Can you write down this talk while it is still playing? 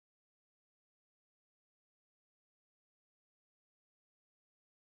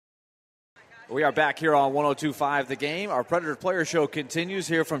We are back here on 102.5 The Game. Our Predator Player Show continues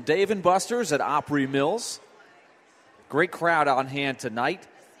here from Dave & Buster's at Opry Mills. Great crowd on hand tonight.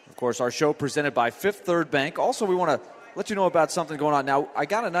 Of course, our show presented by Fifth Third Bank. Also, we want to let you know about something going on. Now, I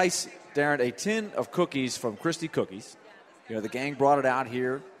got a tin of cookies from Christie Cookies. You know, the gang brought it out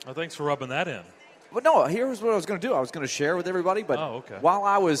here. Oh, thanks for rubbing that in. But no, here's what I was going to do. I was going to share with everybody, but okay. While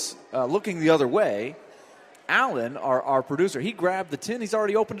I was looking the other way, Alan, our producer, he grabbed the tin. He's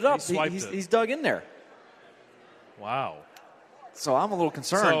already opened it up. He's dug in there. Wow. So I'm a little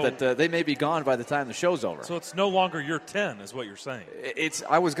concerned that they may be gone by the time the show's over. So it's no longer your 10 is what you're saying.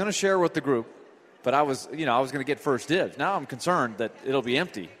 I was going to share with the group, but I was going to get first dibs. Now I'm concerned that it'll be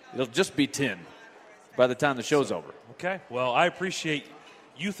empty. It'll just be 10 by the time the show's over. Okay. Well, I appreciate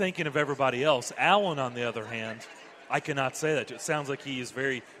you thinking of everybody else. Alan, on the other hand, I cannot say that. It sounds like he is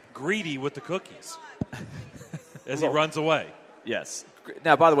very greedy with the cookies. As he runs away. Yes.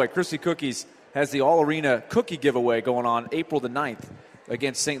 Now, by the way, Christie Cookies has the All-Arena Cookie Giveaway going on April the 9th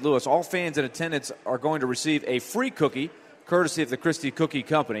against St. Louis. All fans in attendance are going to receive a free cookie, courtesy of the Christie Cookie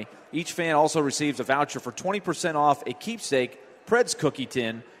Company. Each fan also receives a voucher for 20% off a keepsake Preds cookie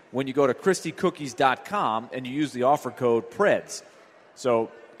tin when you go to ChristieCookies.com and you use the offer code PREDS. So,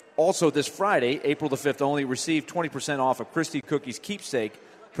 also this Friday, April the 5th, only receive 20% off of Christie Cookies keepsake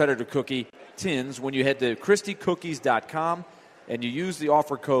Predator Cookie tins when you head to ChristieCookies.com and you use the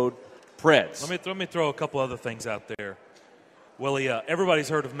offer code PREDS. Let me throw a couple other things out there. Willie, everybody's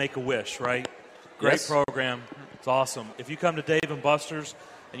heard of Make-A-Wish, right? Great Yes. program. It's awesome. If you come to Dave & Buster's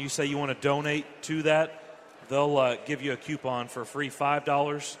and you say you want to donate to that, they'll give you a coupon for free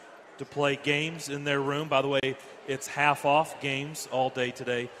 $5 to play games in their room. By the way, it's half off games all day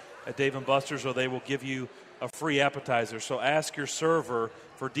today at Dave & Buster's, or they will give you a free appetizer. So ask your server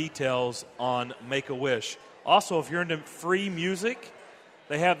for details on Make-A-Wish. Also, if you're into free music,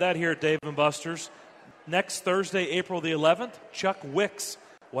 they have that here at Dave & Buster's. Next Thursday, April the 11th, Chuck Wicks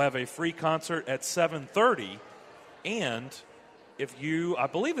will have a free concert at 7:30. And I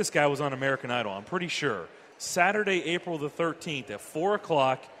believe this guy was on American Idol, I'm pretty sure. Saturday, April the 13th at 4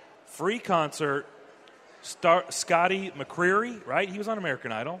 o'clock, free concert. Scotty McCreery, right? He was on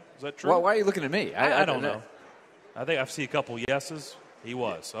American Idol. Is that true? Well, why are you looking at me? I don't know. I think I see a couple yeses. He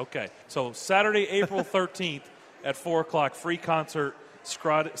was. Okay. So Saturday, April 13th at 4 o'clock, free concert,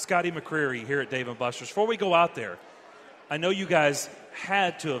 Scotty McCreery here at Dave & Buster's. Before we go out there, I know you guys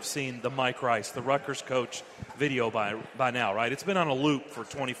had to have seen the Mike Rice, the Rutgers coach, video by now, right? It's been on a loop for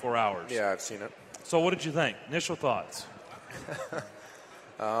 24 hours. Yeah, I've seen it. So what did you think? Initial thoughts?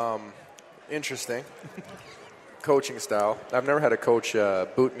 Interesting. Coaching style. I've never had a coach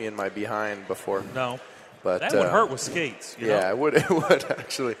boot me in my behind before. No. But that would hurt with skates. You know? It would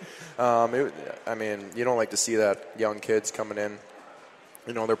actually. You don't like to see that young kids coming in.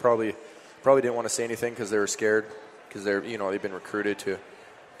 You know, they're probably didn't want to say anything because they were scared because they've been recruited to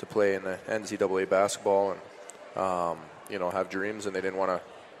play in the NCAA basketball and have dreams, and they didn't want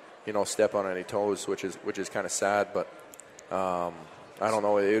to step on any toes, which is kind of sad. But I don't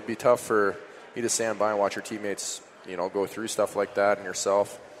know. It would be tough for you to stand by and watch your teammates go through stuff like that and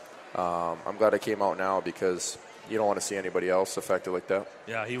yourself. I'm glad I came out now because you don't want to see anybody else affected like that.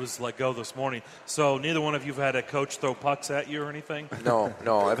 Yeah, he was let go this morning. So neither one of you have had a coach throw pucks at you or anything? No.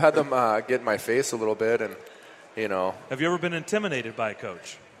 I've had them get in my face a little bit, and Have you ever been intimidated by a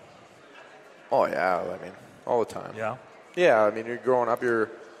coach? Oh, yeah. All the time. Yeah? Yeah, you're growing up, you're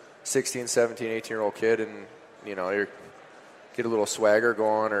 16, 17, 18-year-old kid, and, you get a little swagger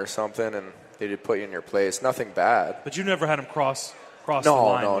going or something, and they did put you in your place. Nothing bad. But you never had him cross the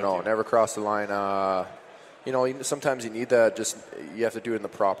line? No, never crossed the line. Sometimes you need that. Just you have to do it in the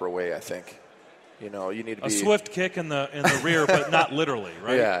proper way, I think. You need to be a swift kick in the rear, but not literally,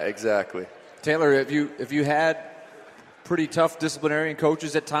 right? Yeah, exactly. Taylor, have you had pretty tough disciplinarian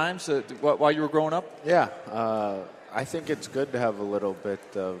coaches at times while you were growing up? Yeah, I think it's good to have a little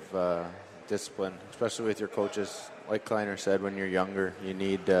bit of discipline, especially with your coaches. Like Kleiner said, when you're younger, you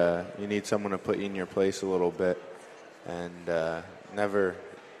need someone to put you in your place a little bit, and never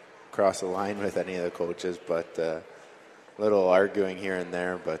cross the line with any of the coaches, but a little arguing here and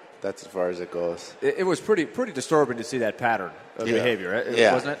there, but that's as far as it goes. It was pretty disturbing to see that pattern of behavior,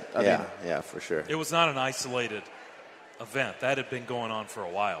 wasn't it? Yeah, for sure. It was not an isolated event. That had been going on for a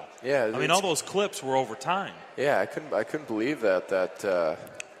while. Yeah, all those clips were over time. Yeah, I couldn't believe that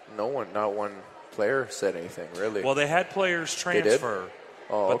not one player said anything, really. Well, they had players transfer,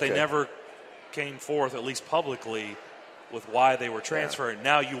 but okay. they never came forth, at least publicly, with why they were transferring. Yeah.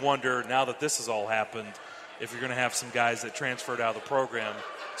 Now you wonder, now that this has all happened, if you're going to have some guys that transferred out of the program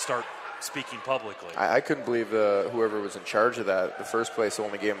start speaking publicly. I couldn't believe whoever was in charge of that. The first place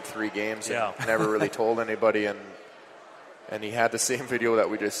only gave him 3 games and never really told anybody, and he had the same video that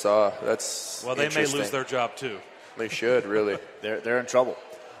we just saw. That's well, they may lose their job too. They should, really. They're in trouble.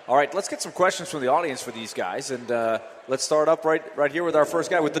 All right, let's get some questions from the audience for these guys, and let's start up right here with our first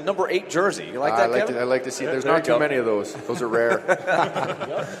guy with the number 8 jersey. You like that, Kevin? I like to see. There's not too many of those. Those are rare.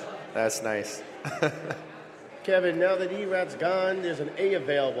 That's nice. Kevin, now that Erad's gone, there's an A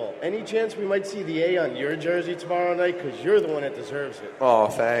available. Any chance we might see the A on your jersey tomorrow night? Because you're the one that deserves it. Oh,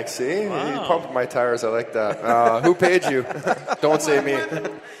 thanks. See? You pumped my tires. I like that. Who paid you? Don't say me.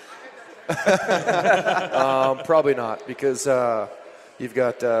 Probably not, because you've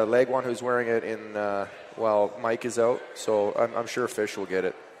got Legwan who's wearing it while Mike is out. So I'm sure Fish will get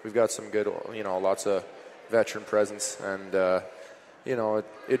it. We've got some good, lots of veteran presence, and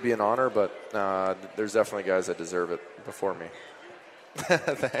it'd be an honor, but there's definitely guys that deserve it before me.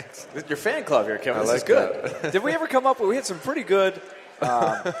 Thanks. Your fan club here, Kevin. I This like is good. Did we ever come up with? We had some pretty good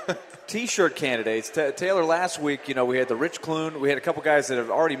T-shirt candidates. Taylor, last week, we had the Rich Clune. We had a couple guys that have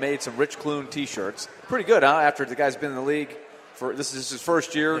already made some Rich Clune T-shirts. Pretty good, huh? After the guy's been in the league this is his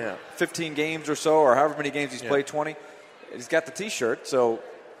first year, 15 games or so, or however many games he's played, 20. He's got the T-shirt, so.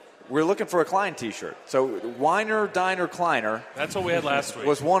 We're looking for a Klein T-shirt. So Weiner, Diner, Kleiner. That's what we had last week.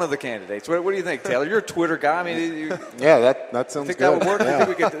 Was one of the candidates. What do you think, Taylor? You're a Twitter guy. I mean, that sounds think good. That would work?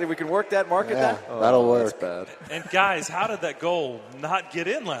 Yeah. Think we can work that, market that? That'll work. That's bad. And guys, how did that goal not get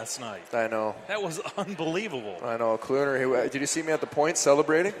in last night? I know. That was unbelievable. I know. Kluner, did you see me at the point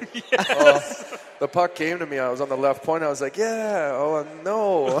celebrating? Yes. The puck came to me. I was on the left point. I was like, yeah. Oh,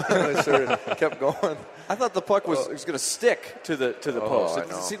 no. I sort of kept going. I thought the puck was going to stick to the post.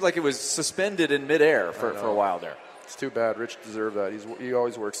 It seemed like it was suspended in midair for a while there. It's too bad. Rich deserved that. He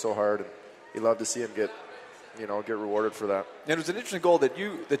always works so hard, and you love to see him get rewarded for that. And it was an interesting goal that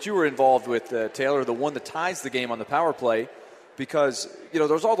you were involved with, Taylor, the one that ties the game on the power play, because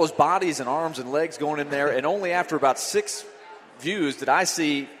there's all those bodies and arms and legs going in there, and only after about 6 views did I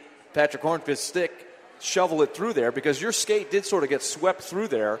see Patrick Hornfist's stick shovel it through there, because your skate did sort of get swept through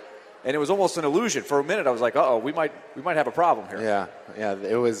there. And it was almost an illusion. For a minute, I was like, "Uh-oh, we might have a problem here." Yeah.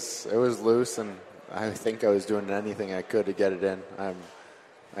 It was loose, and I think I was doing anything I could to get it in.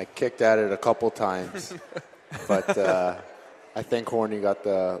 I kicked at it a couple times, but I think Horny got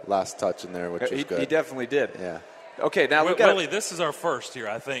the last touch in there, which was good. He definitely did. Yeah. Okay, now we've got Willie, this is our first here.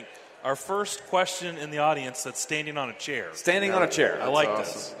 I think our first question in the audience that's standing on a chair. Standing on a chair. I like awesome.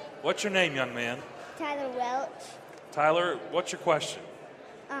 this. What's your name, young man? Tyler Welch. Tyler, what's your question?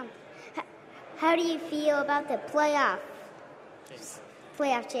 How do you feel about the playoff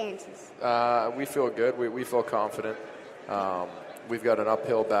chances? We feel good. We feel confident. We've got an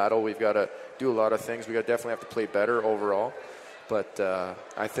uphill battle. We've got to do a lot of things. We definitely have to play better overall. But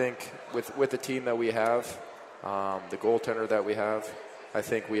I think with the team that we have, the goaltender that we have, I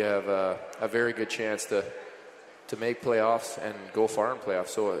think we have a very good chance to make playoffs and go far in playoffs.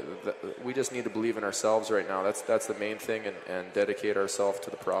 So we just need to believe in ourselves right now. That's the main thing, and dedicate ourselves to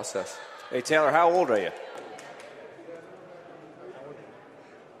the process. Hey, Taylor, how old are you?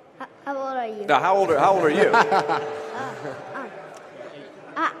 How old are you? No, how old are you?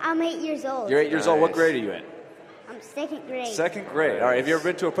 I'm 8 years old. You're 8 years old. What grade are you in? I'm second grade. Second grade. All right. Have you ever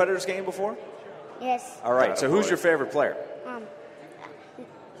been to a Predators game before? Yes. All right. So who's your favorite player?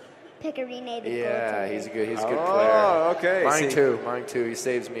 Picarine, the Yeah, goaltender. he's a good player. Oh, okay. Mine too. He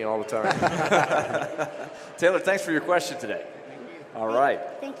saves me all the time. Taylor, thanks for your question today. All right.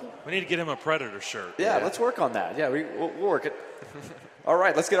 Thank you. We need to get him a Predator shirt. Yeah, let's work on that. Yeah, we'll work it. All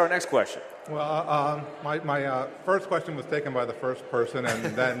right, let's get our next question. Well, my first question was taken by the first person,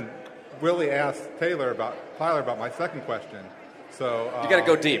 and then Willie asked Tyler about my second question. So You got to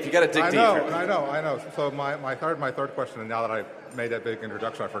go deep. You got to dig deep. I know. So my third question, and now that I made that big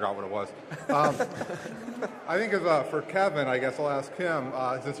introduction, I forgot what it was. I think for Kevin, I guess I'll ask him,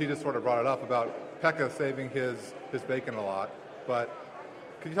 since he just sort of brought it up about Pekka saving his bacon a lot. But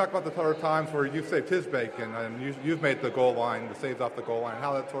can you talk about the sort of times where you've saved his bacon and you've made the goal line, the saves off the goal line,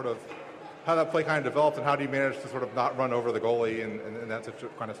 how that play kind of develops, and how do you manage to sort of not run over the golie in that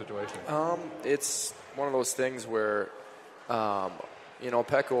kind of situation? It's one of those things where,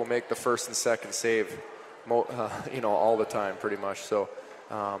 Pekka will make the first and second save, all the time pretty much. So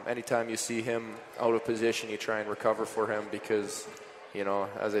anytime you see him out of position, you try and recover for him because,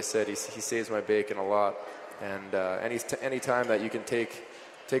 as I said, he saves my bacon a lot. And any time that you can take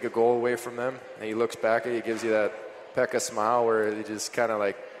a goal away from them, and he looks back at you, he gives you that Pekka smile where he just kind of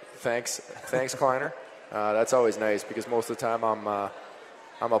like, thanks, Kleiner. That's always nice because most of the time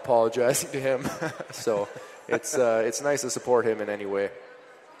I'm apologizing to him. So it's nice to support him in any way.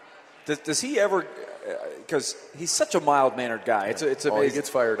 Does he ever? Because he's such a mild-mannered guy. It's amazing. He gets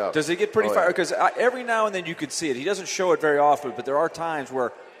fired up. Does he get pretty fired? Because every now and then you can see it. He doesn't show it very often, but there are times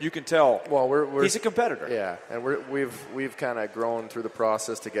where you can tell. Well, he's a competitor. Yeah, and we've kind of grown through the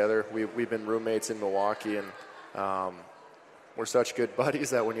process together. We've been roommates in Milwaukee, and we're such good buddies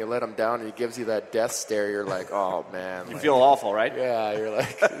that when you let him down and he gives you that death stare, you're like, oh man, you feel awful, right? Yeah, you're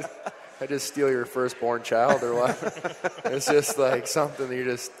like, I just steal your firstborn child or what? It's just like something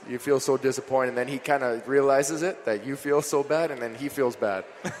that you feel so disappointed, and then he kind of realizes it that you feel so bad, and then he feels bad.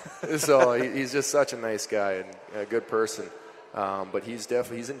 So he's just such a nice guy and a good person, but he's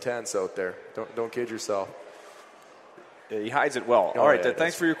intense out there. Don't kid yourself. Yeah, he hides it well. All right,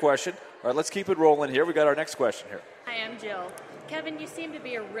 thanks for your question. All right, let's keep it rolling here. We got our next question here. Hi, I'm Jill. Kevin, you seem to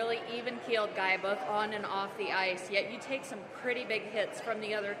be a really even-keeled guy, both on and off the ice, yet you take some pretty big hits from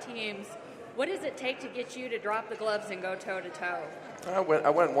the other teams. What does it take to get you to drop the gloves and go toe-to-toe? I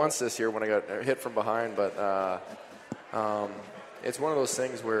went once this year when I got hit from behind, but it's one of those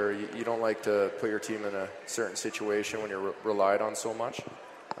things where you don't like to put your team in a certain situation when you're relied on so much.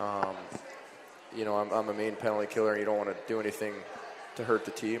 I'm a main penalty killer, and you don't want to do anything to hurt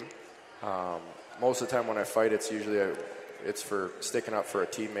the team. Most of the time when I fight, it's usually it's for sticking up for a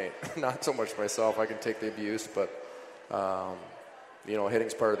teammate, not so much myself. I can take the abuse, but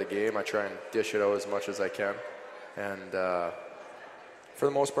hitting's part of the game. I try and dish it out as much as I can, and for the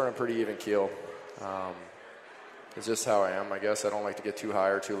most part, I'm pretty even keel. It's just how I am, I guess. I don't like to get too high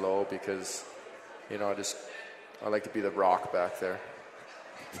or too low because, I like to be the rock back there.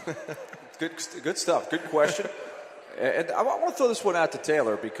 Good stuff. Good question. And I want to throw this one out to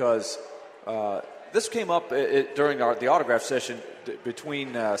Taylor because this came up during the autograph session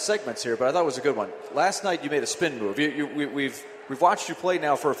between segments here, but I thought it was a good one. Last night you made a spin move. We've watched you play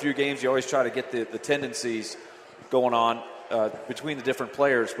now for a few games. You always try to get the tendencies going on between the different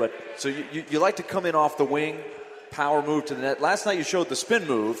players. But so you like to come in off the wing, power move to the net. Last night you showed the spin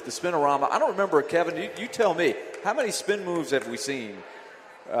move, the spinorama. I don't remember it, Kevin. You tell me. How many spin moves have we seen?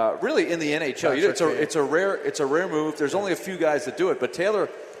 Really in the NHL, it's a rare move. There's only a few guys that do it, but Taylor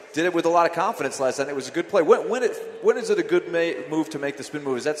did it with a lot of confidence last night. It was a good play. When is it a good move to make the spin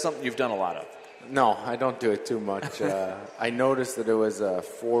move? Is that something you've done a lot of? No, I don't do it too much. I noticed that it was a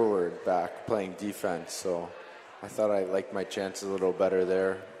forward back playing defense, so I thought I liked my chances a little better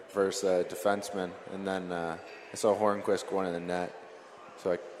there versus a defenseman. And then I saw Hornquist going in the net,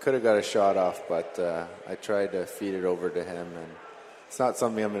 so I could have got a shot off, but I tried to feed it over to him. And it's not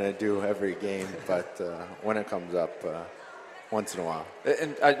something I'm going to do every game, but when it comes up, once in a while.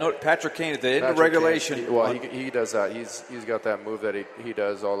 And I know Patrick Kane at the end of regulation. He does that. He's got that move that he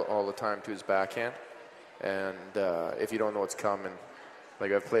does all the time to his backhand. And if you don't know what's coming,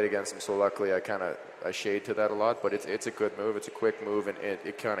 like I've played against him, so luckily I shade to that a lot. But it's a good move. It's a quick move, and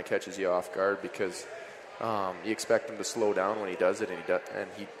it kind of catches you off guard because you expect him to slow down when he does it, and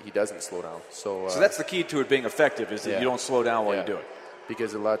he doesn't slow down. So that's the key to it being effective is that you don't slow down while you do it.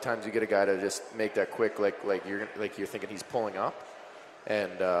 Because a lot of times you get a guy to just make that quick, like you're thinking he's pulling up,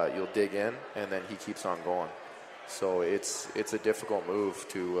 and you'll dig in, and then he keeps on going. So it's a difficult move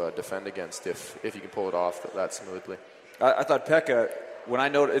to defend against if you can pull it off that smoothly. I thought Pekka, when I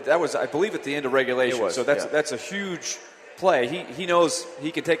noted that was, I believe, at the end of regulation. So that's a huge play. He knows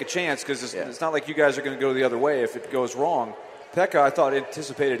he can take a chance because it's not like you guys are going to go the other way if it goes wrong. Pekka, I thought,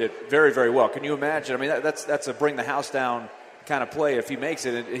 anticipated it very, very well. Can you imagine? I mean, that's a bring the house down kind of play if he makes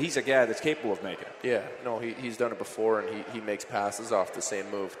it, and he's a guy that's capable of making it. Yeah, no, he's done it before, and he makes passes off the same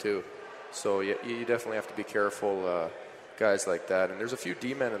move too. So you definitely have to be careful, guys like that. And there's a few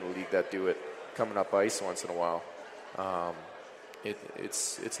D-men in the league that do it, coming up ice once in a while.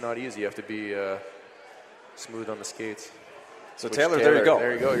 It's not easy. You have to be smooth on the skates. So Taylor, there you go.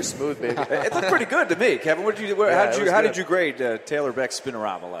 There you go. You're smooth, baby. It looked pretty good to me, Kevin. How did you grade Taylor Beck's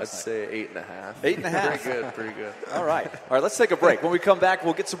spinorama last night? I'd say 8.5. 8.5. Pretty good. All right. Let's take a break. When we come back,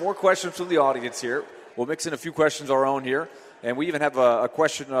 we'll get some more questions from the audience here. We'll mix in a few questions of our own here, and we even have a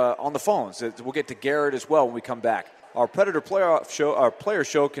question on the phones. We'll get to Garrett as well when we come back. Our Predator player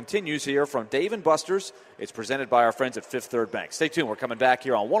show continues here from Dave & Buster's. It's presented by our friends at Fifth Third Bank. Stay tuned. We're coming back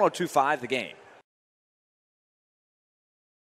here on 102.5 The Game.